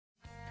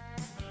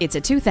It's a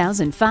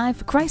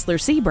 2005 Chrysler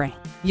Sebring.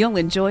 You'll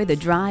enjoy the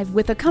drive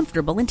with a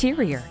comfortable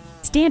interior.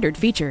 Standard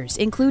features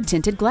include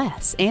tinted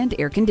glass and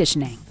air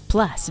conditioning.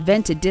 Plus,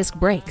 vented disc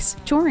brakes,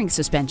 touring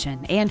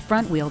suspension, and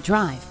front-wheel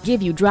drive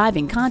give you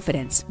driving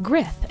confidence,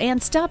 grip,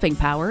 and stopping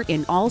power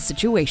in all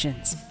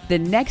situations. The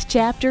next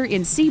chapter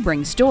in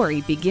Sebring's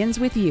story begins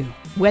with you.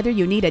 Whether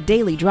you need a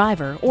daily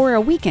driver or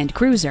a weekend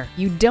cruiser,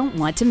 you don't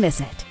want to miss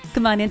it.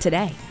 Come on in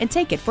today and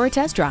take it for a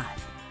test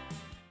drive.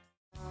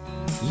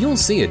 You'll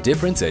see a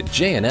difference at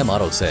J M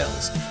Auto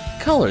Sales.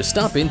 Call or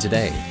stop in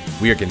today.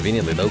 We are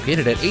conveniently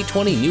located at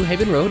 820 New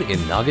Haven Road in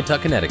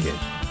Naugatuck, Connecticut.